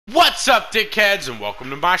What's up, dickheads, and welcome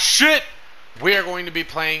to my shit! We are going to be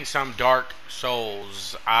playing some Dark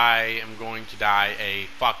Souls. I am going to die a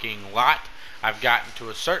fucking lot. I've gotten to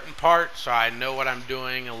a certain part, so I know what I'm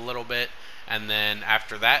doing a little bit, and then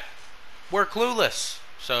after that, we're clueless.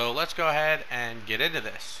 So let's go ahead and get into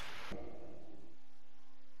this.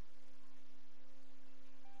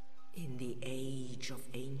 In the age of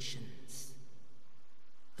ancients,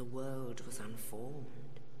 the world was unformed,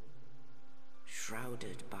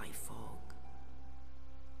 shrouded by fog.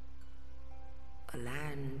 A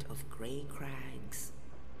land of grey crags,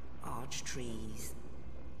 arch trees,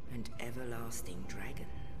 and everlasting dragons.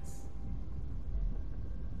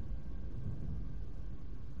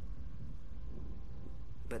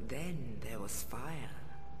 But then there was fire,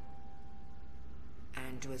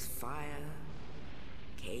 and with fire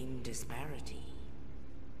came disparity.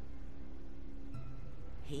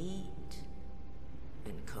 Heat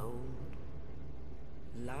and cold,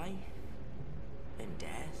 life and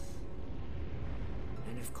death,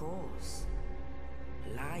 and of course,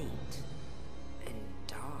 light and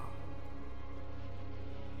dark.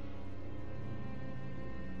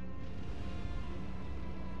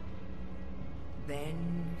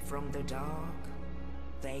 Then from the dark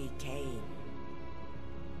they came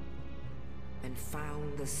and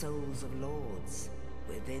found the souls of lords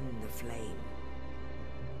within the flame.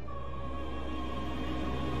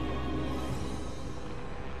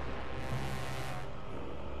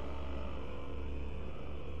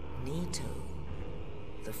 Nito,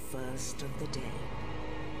 the first of the dead.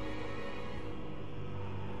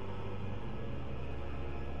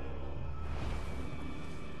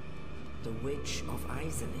 The Witch of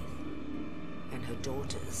Izalith and her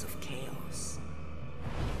daughters of Chaos.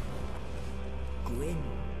 Gwyn,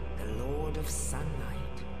 the Lord of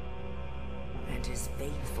Sunlight, and his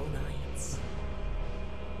faithful knights.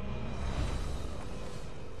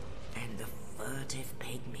 And the furtive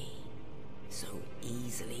pygmy, so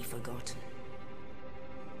easily forgotten.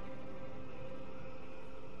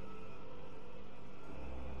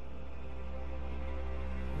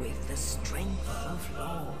 With the strength of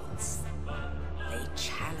lords, they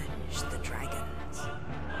challenged the dragons.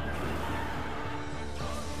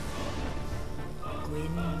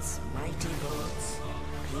 Gwyn's mighty bolts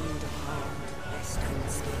peeled apart their stone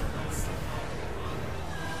skills.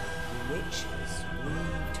 The witches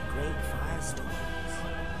weaved great firestorms.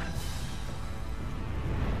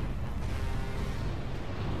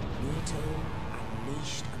 Nito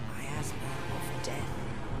unleashed a miasma of death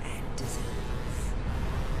and disease.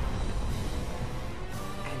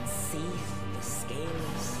 And Seath the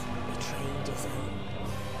Scaleless betrayed his own,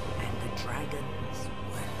 and the dragons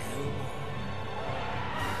were no more.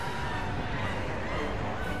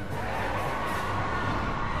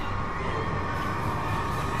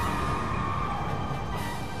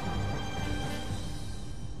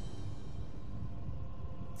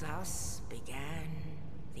 Thus began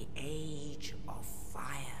the Age of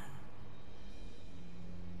Fire.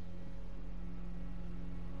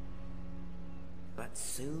 But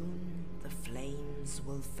soon the flames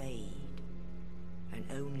will fade, and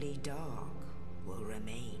only dark will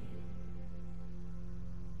remain.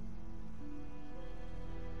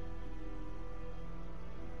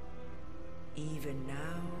 Even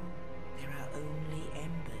now, there are only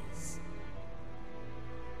embers.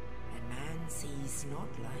 And man sees not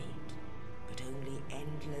light, but only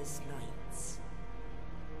endless nights.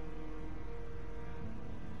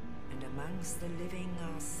 And amongst the living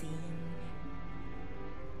are seen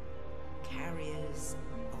carriers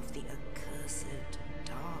of the accursed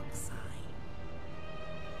dark side.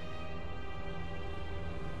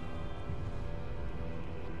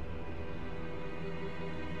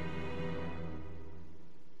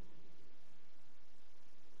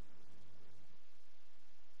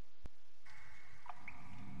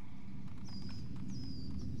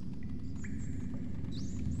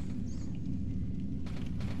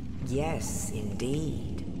 Yes,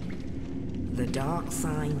 indeed. The dark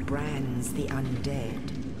side brands the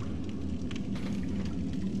undead.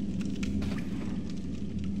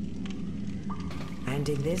 And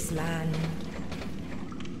in this land,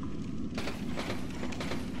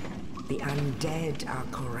 the undead are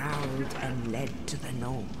corralled and led to the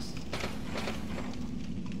north.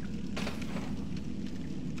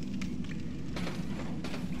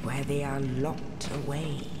 Where they are locked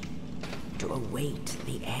away to await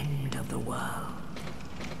the end of the world.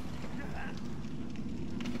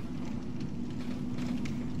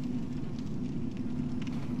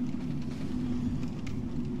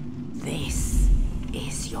 This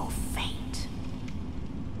is your fate.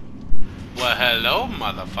 Well, hello,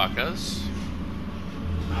 motherfuckers.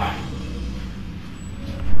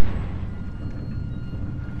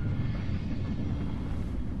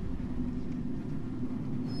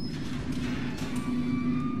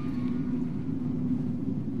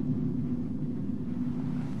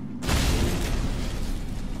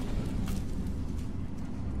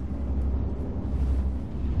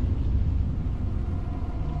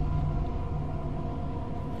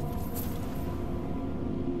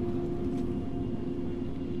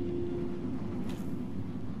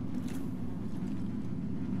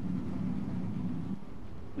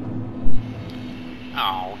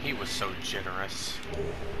 Oh, he was so generous.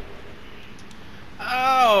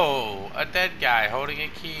 Oh, a dead guy holding a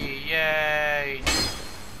key. Yay.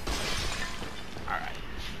 Alright.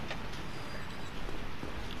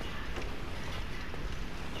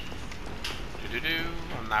 Do-do-do.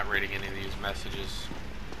 I'm not reading any of these messages.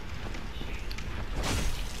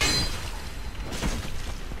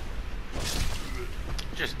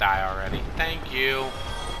 Just die already. Thank you.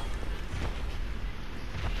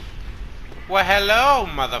 Well, hello,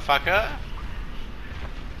 motherfucker.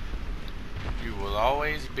 You will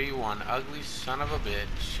always be one ugly son of a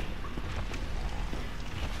bitch.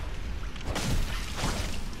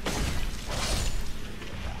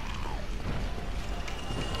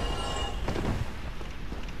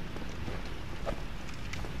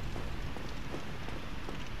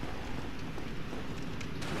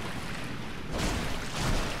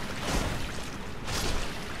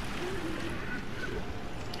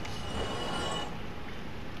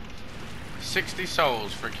 $60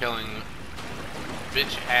 souls for killing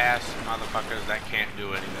bitch ass motherfuckers that can't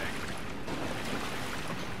do anything.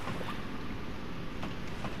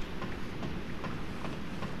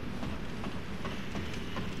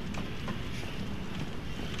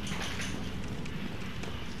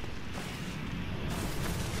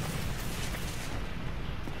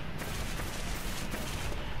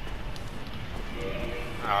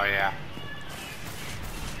 Oh yeah.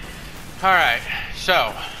 Alright,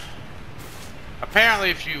 so apparently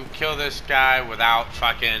if you kill this guy without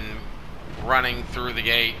fucking running through the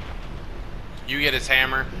gate, you get his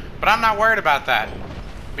hammer. But I'm not worried about that,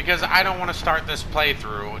 because I don't want to start this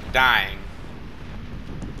playthrough dying.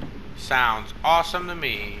 Sounds awesome to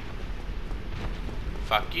me.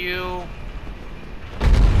 Fuck you.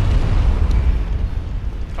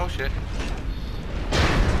 Oh shit.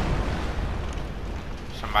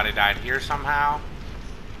 Somebody died here somehow.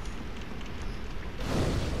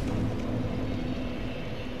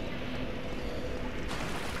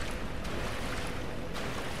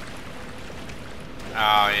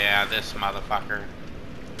 Oh yeah, this motherfucker.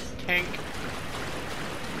 Tink.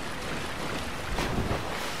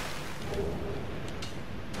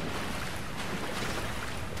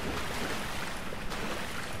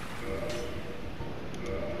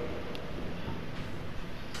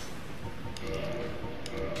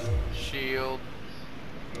 Shield.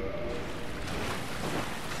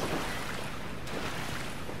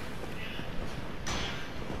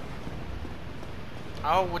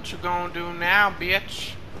 Oh, what you gonna do now,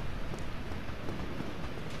 bitch?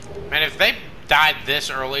 Man, if they died this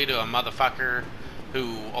early to a motherfucker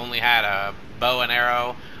who only had a bow and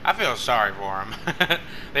arrow, I feel sorry for him.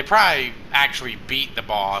 They probably actually beat the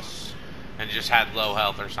boss and just had low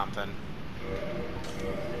health or something.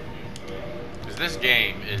 Because this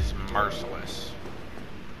game is merciless.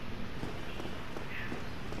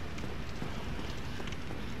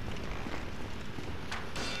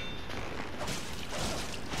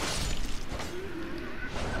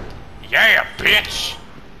 Yeah, bitch!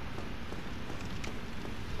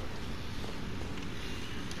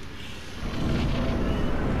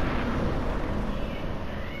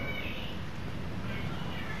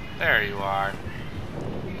 There you are.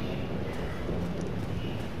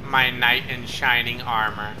 My knight in shining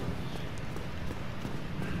armor.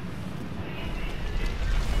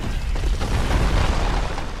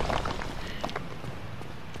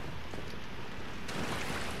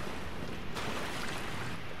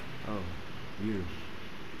 Oh, you.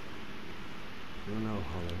 You're no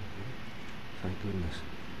hollow. Thank goodness.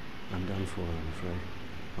 I'm done for, I'm afraid.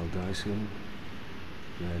 I'll die soon,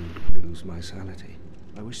 then lose my sanity.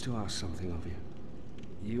 I wish to ask something of you.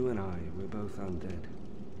 You and I, we're both undead.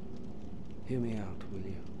 Hear me out, will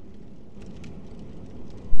you?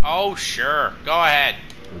 Oh, sure. Go ahead.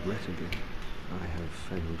 Regrettably, I have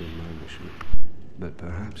failed in my mission. But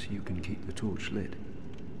perhaps you can keep the torch lit.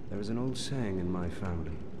 There is an old saying in my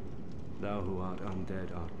family. Thou who art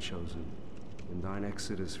undead art chosen. In thine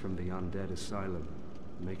exodus from the undead asylum,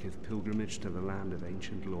 maketh pilgrimage to the land of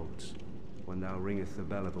ancient lords. When thou ringeth the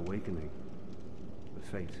bell of awakening, the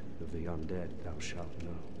fate of the undead thou shalt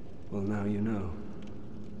know. Well, now you know.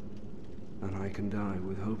 And I can die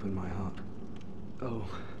with hope in my heart. Oh,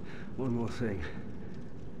 one more thing.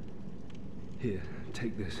 Here,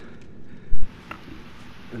 take this.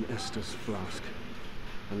 An Estus flask.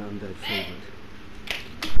 An undead favorite.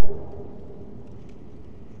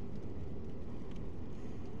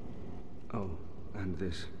 Oh, and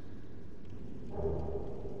this.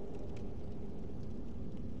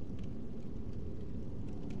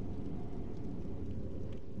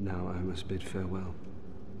 Now I must bid farewell.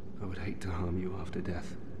 I would hate to harm you after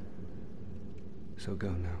death. So go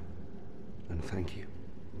now, and thank you.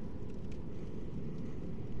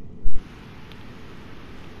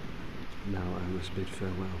 Now I must bid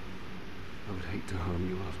farewell. I would hate to harm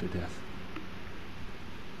you after death.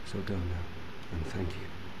 So go now, and thank you.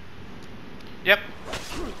 Yep.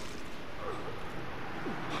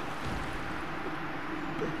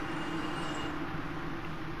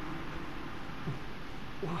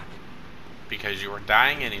 Why? Because you were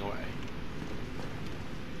dying anyway.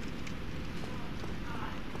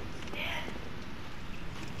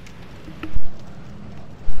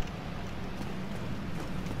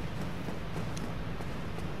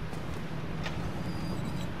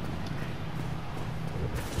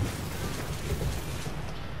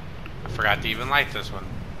 I forgot to even light this one.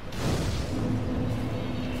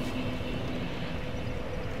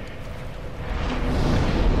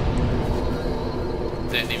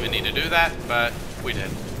 Didn't even need to do that, but we did.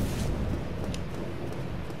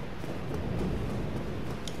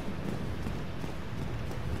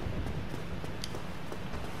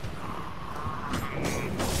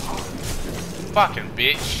 Fucking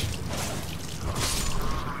bitch.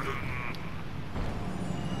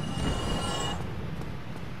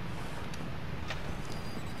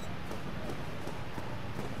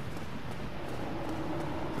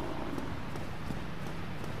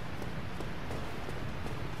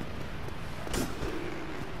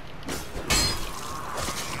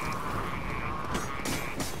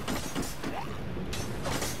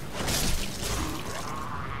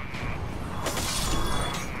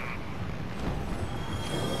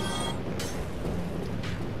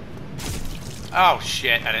 Oh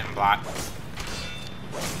shit, I didn't block.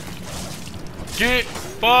 Get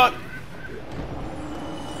fucked!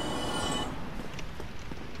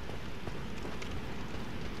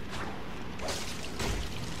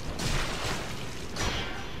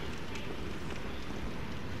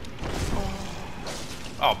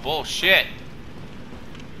 Oh bullshit.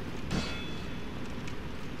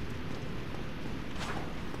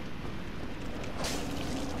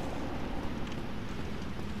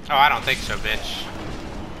 Oh, I don't think so, bitch.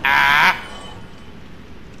 Ah!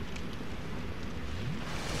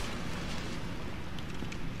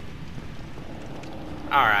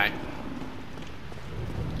 Alright.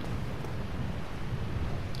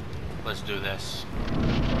 Let's do this.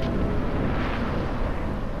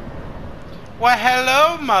 Well,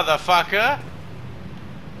 hello, motherfucker!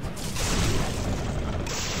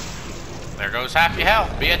 There goes happy health,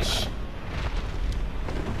 bitch.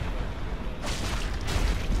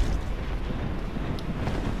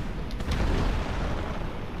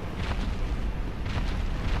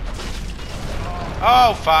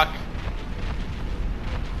 Oh, fuck.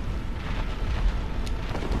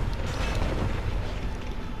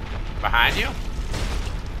 Behind you?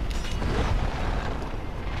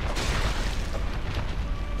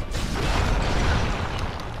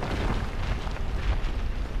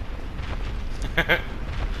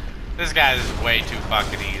 This guy is way too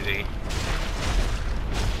fucking easy.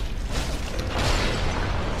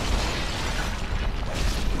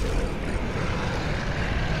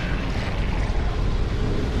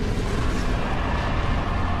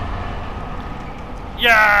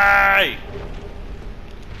 Yay!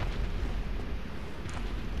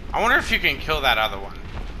 I wonder if you can kill that other one.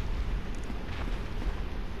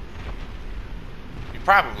 You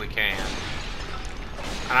probably can.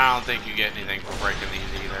 And I don't think you get anything for breaking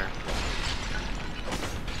these either.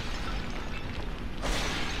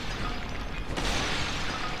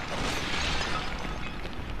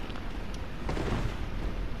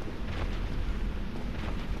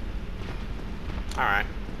 Alright,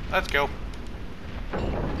 let's go.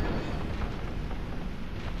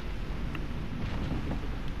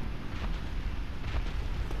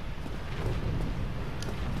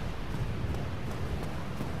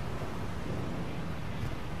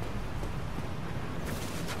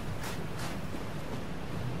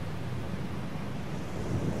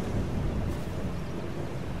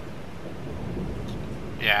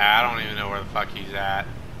 Yeah, I don't even know where the fuck he's at.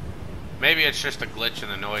 Maybe it's just a glitch in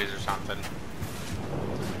the noise or something.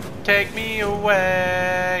 Take me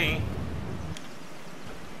away.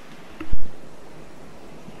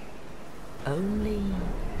 Only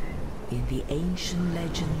in the ancient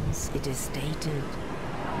legends it is stated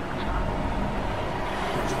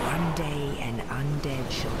that one day an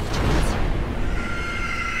undead shall be chosen.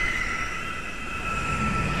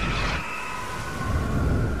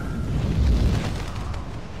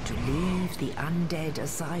 To leave the undead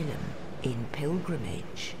asylum in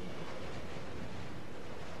pilgrimage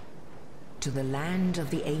to the land of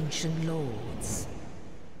the ancient lords.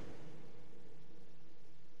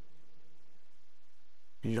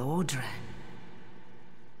 Lordran.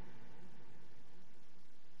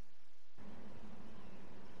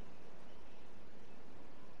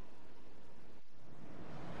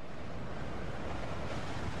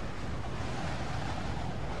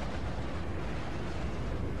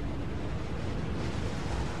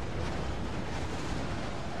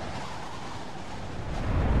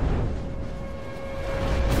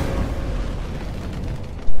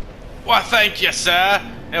 Well, thank you, sir.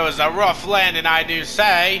 It was a rough landing, I do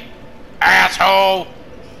say. Asshole!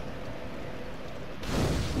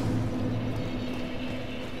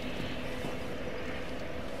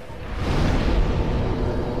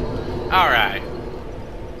 Alright.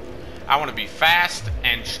 I want to be fast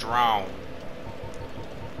and strong.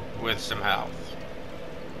 With some health.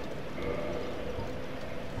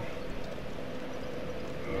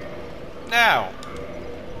 No.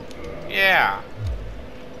 Yeah.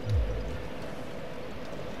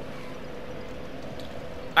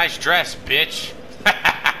 Nice dress, bitch.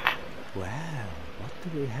 Well, what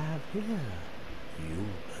do we have here? You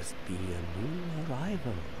must be a new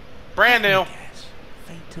arrival. Brand new. Yes,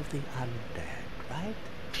 fate of the undead, right?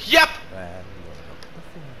 Yep. Well, you're not the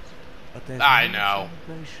first. But there's I no know.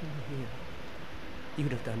 celebration here.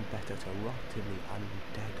 You'd have done better to rot in the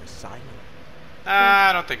undead asylum.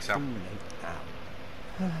 I don't think so. Too late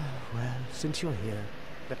now. Well, since you're here,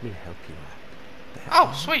 let me help you out. There Oh,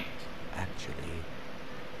 are sweet. actually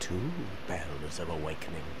 2 bells of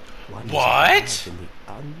awakening. One What? is above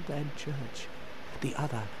in the undead church. The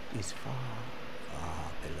other is far, far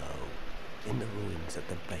below, in the ruins at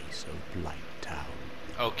the base of Blight Town.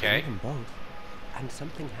 Okay. Ring them both, and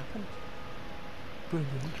something happens.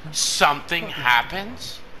 Brilliant. Huh? Something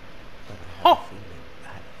happens? But I have Huh. a feeling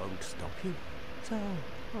that won't stop you. So,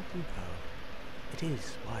 off you go. It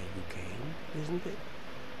is why you came, isn't it?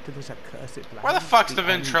 To this accursed land. Where the fuck's the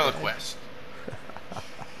undead. ventriloquist?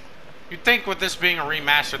 You'd think with this being a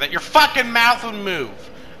remaster that your fucking mouth would move.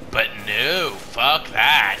 But no, fuck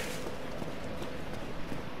that.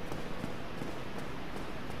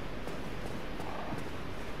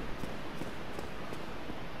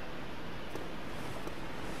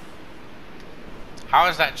 How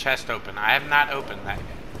is that chest open? I have not opened that yet.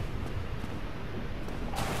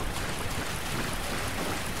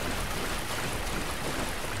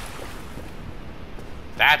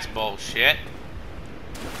 That's bullshit.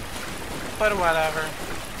 But whatever.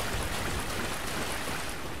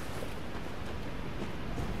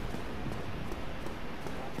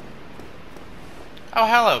 Oh,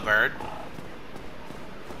 hello, bird.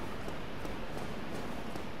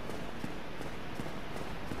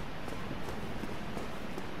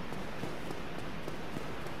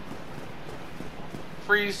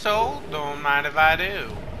 Free soul? Don't mind if I do.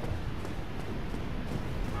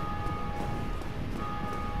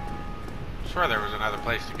 Sure there was another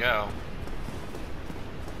place to go.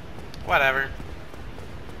 Whatever.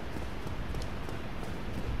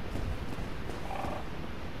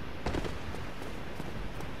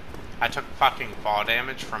 I took fucking fall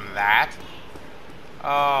damage from that?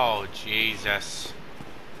 Oh, Jesus.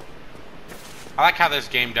 I like how this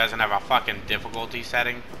game doesn't have a fucking difficulty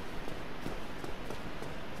setting.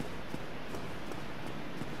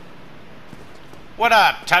 What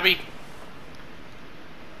up, Tubby?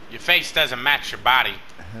 Your face doesn't match your body.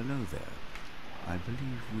 Hello there. I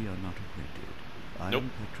believe we are not acquainted. I Nope.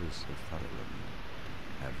 am Petrus of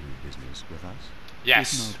Thurland. Have you business with us?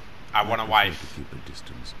 Yes, If not, I want a prefer wife. to keep a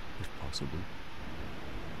distance, if possible.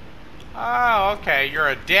 Oh, okay, you're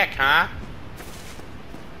a dick, huh?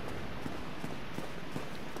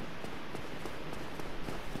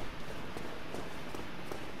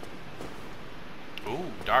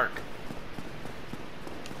 Ooh, dark.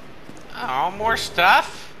 Oh, more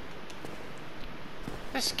stuff?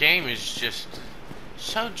 This game is just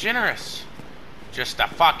so generous. Just to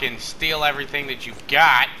fucking steal everything that you've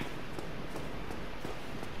got.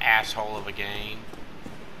 Asshole of a game.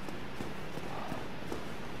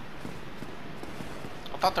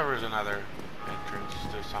 I thought there was another entrance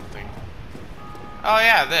to something. Oh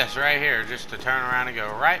yeah, this right here. Just to turn around and go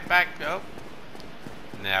right back. Oh.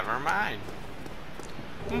 Never mind.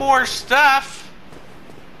 More stuff!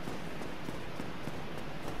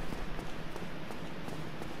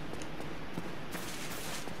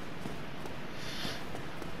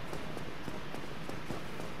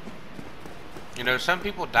 You know, some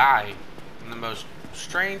people die in the most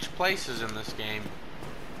strange places in this game.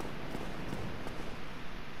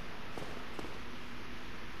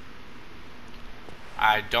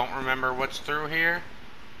 I don't remember what's through here,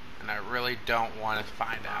 and I really don't want to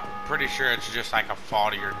find out. Pretty sure it's just like a fall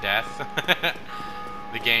to your death.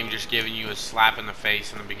 The game just giving you a slap in the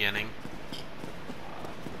face in the beginning.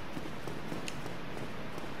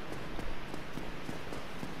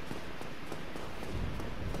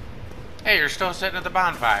 Hey, you're still sitting at the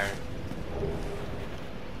bonfire.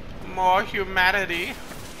 More humanity.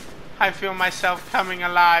 I feel myself coming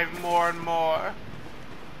alive more and more.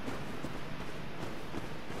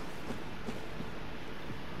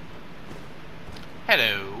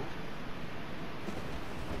 Hello.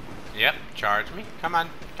 Yep, charge me. Come on,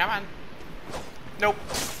 come on. Nope.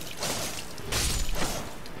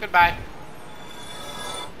 Goodbye.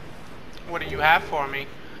 What do you have for me?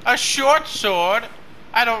 A short sword?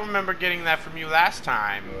 I don't remember getting that from you last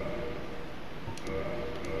time.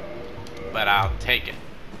 But I'll take it.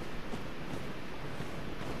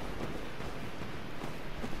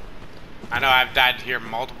 I know I've died here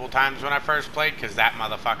multiple times when I first played because that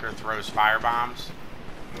motherfucker throws fire bombs.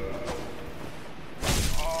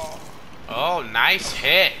 Oh, nice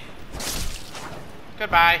hit.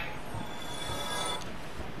 Goodbye.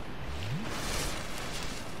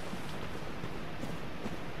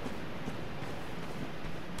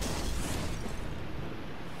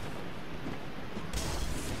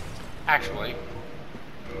 Actually,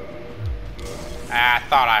 I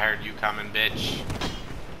thought I heard you coming, bitch.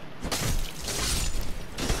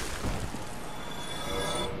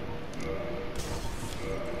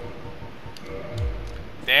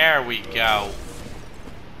 There we go.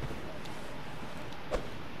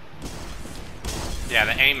 Yeah,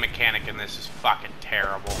 the aim mechanic in this is fucking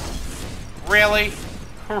terrible. Really?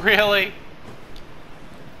 Really?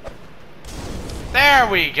 There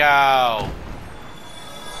we go.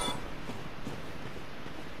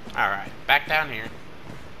 Alright, back down here.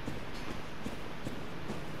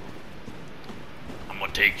 I'm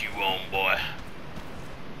gonna take you on, boy.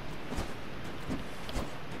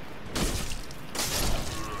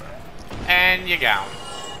 And you go.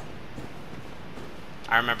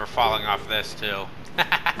 I remember falling off this too.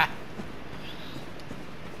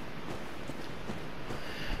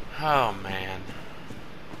 Oh man.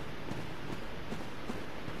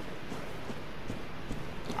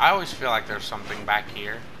 I always feel like there's something back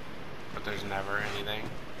here, but there's never anything.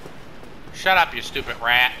 Shut up, you stupid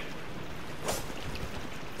rat.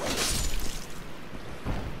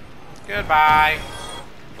 Goodbye.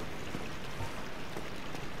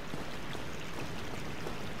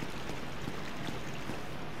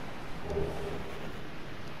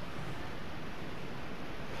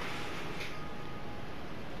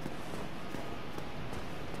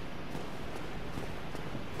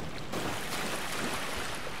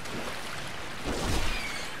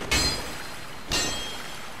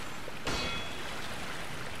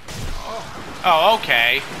 Oh,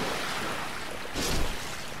 okay.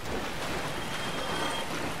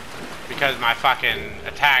 Because my fucking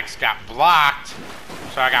attacks got blocked,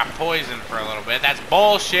 so I got poisoned for a little bit. That's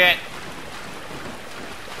bullshit.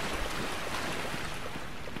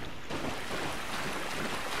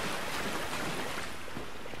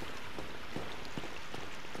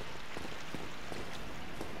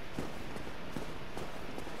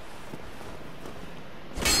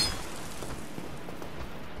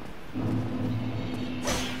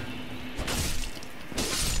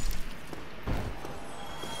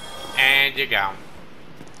 And you go.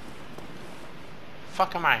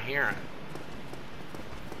 Fuck am I hearing?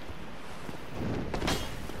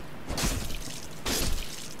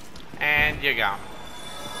 And you go.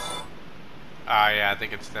 Oh yeah, I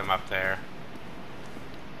think it's them up there.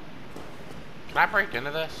 Can I break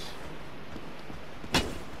into this?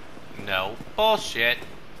 No. Bullshit.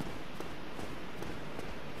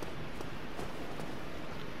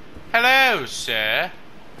 Hello, sir.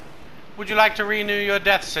 Would you like to renew your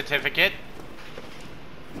death certificate?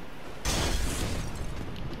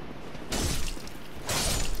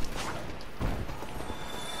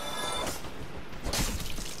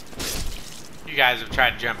 You guys have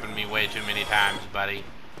tried jumping me way too many times, buddy.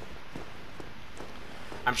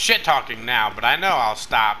 I'm shit-talking now, but I know I'll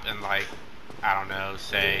stop in, like, I don't know,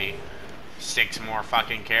 say 6 more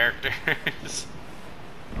fucking characters.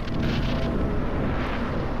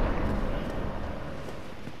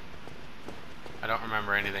 I don't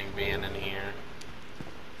remember anything being in here.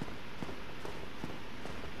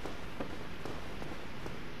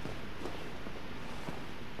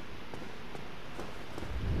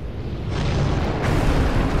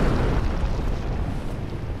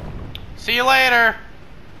 See you later,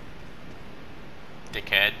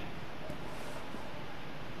 dickhead.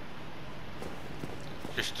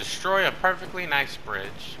 Just destroy a perfectly nice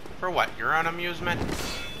bridge. For what, your own amusement?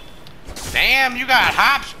 Damn, you got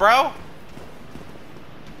hops, bro!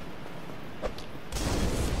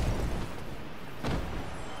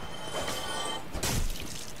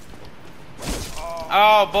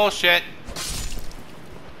 Oh, bullshit.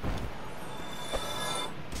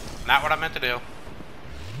 Not what I meant to do.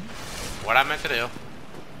 What I meant to do.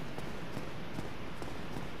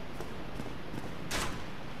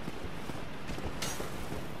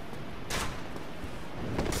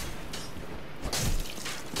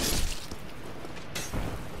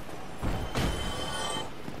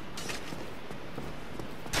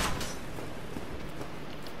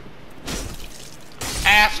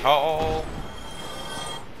 asshole.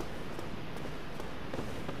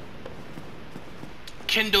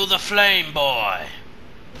 Kindle the flame, boy.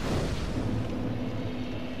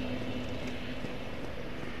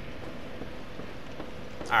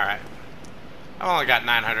 Alright. I've only got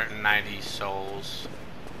 990 souls.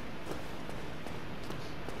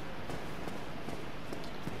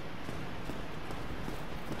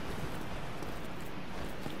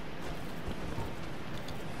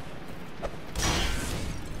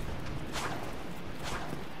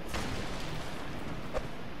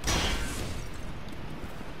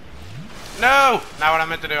 No! Not what I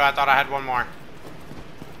meant to do. I thought I had one more.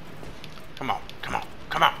 Come on, come on,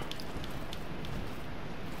 come on.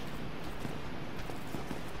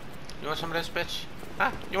 You want some of this, bitch? Huh?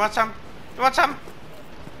 You want some? You want some?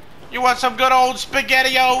 You want some good old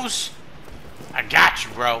SpaghettiOs? I got you,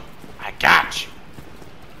 bro. I got you.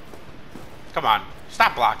 Come on.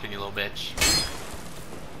 Stop blocking, you little bitch.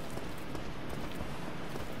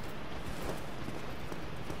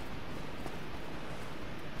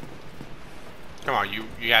 Come on,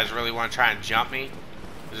 you guys really want to try and jump me?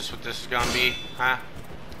 Is this what this is gonna be? Huh?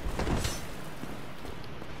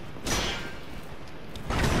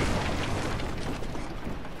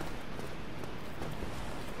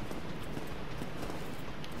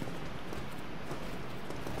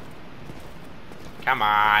 Come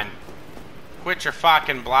on. Quit your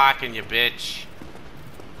fucking blocking, you bitch.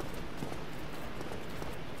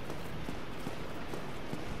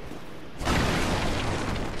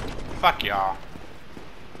 Fuck y'all.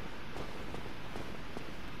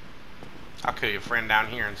 I'll kill your friend down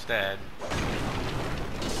here instead.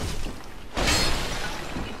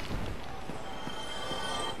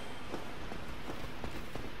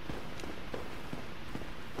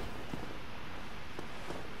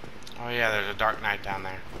 Oh yeah, there's a Dark Knight down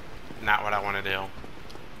there. Not what I want to do.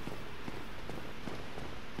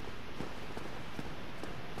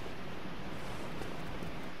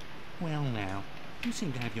 Well now, you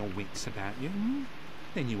seem to have your wits about you. Hmm?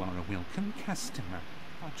 Then you are a welcome customer.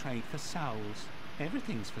 I trade for souls.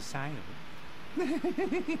 Everything's for sale.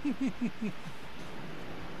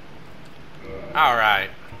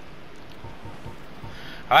 Alright.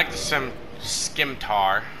 I like the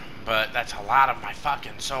skimtar, but that's a lot of my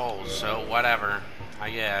fucking souls, so whatever,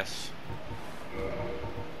 I guess.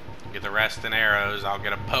 Get the rest in arrows, I'll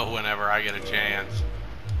get a bow whenever I get a chance.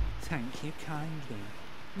 Thank you kindly.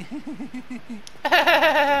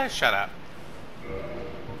 Shut up.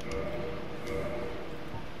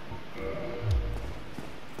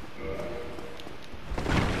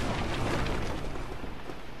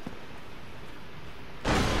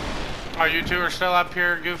 Oh, you two are still up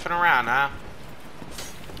here goofing around, huh?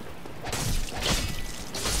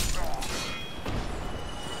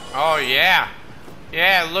 Oh, yeah.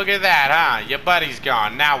 Yeah, look at that, huh? Your buddy's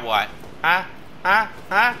gone. Now what? Huh? Huh?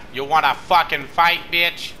 Huh? You want to fucking fight,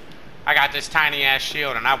 bitch? I got this tiny ass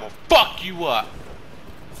shield and I will fuck you up.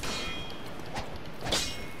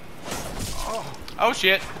 Oh,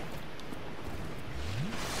 shit.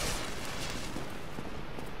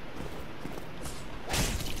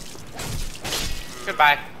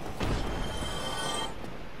 Goodbye.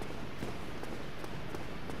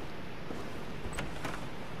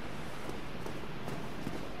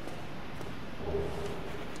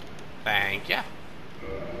 Thank you.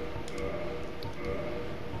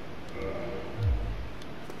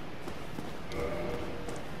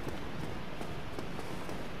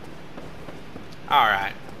 All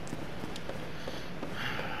right.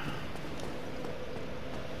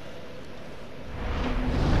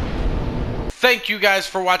 Thank you guys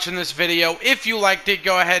for watching this video. If you liked it,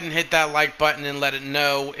 go ahead and hit that like button and let it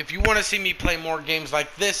know. If you want to see me play more games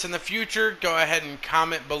like this in the future, go ahead and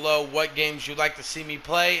comment below what games you'd like to see me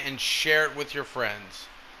play and share it with your friends.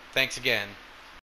 Thanks again.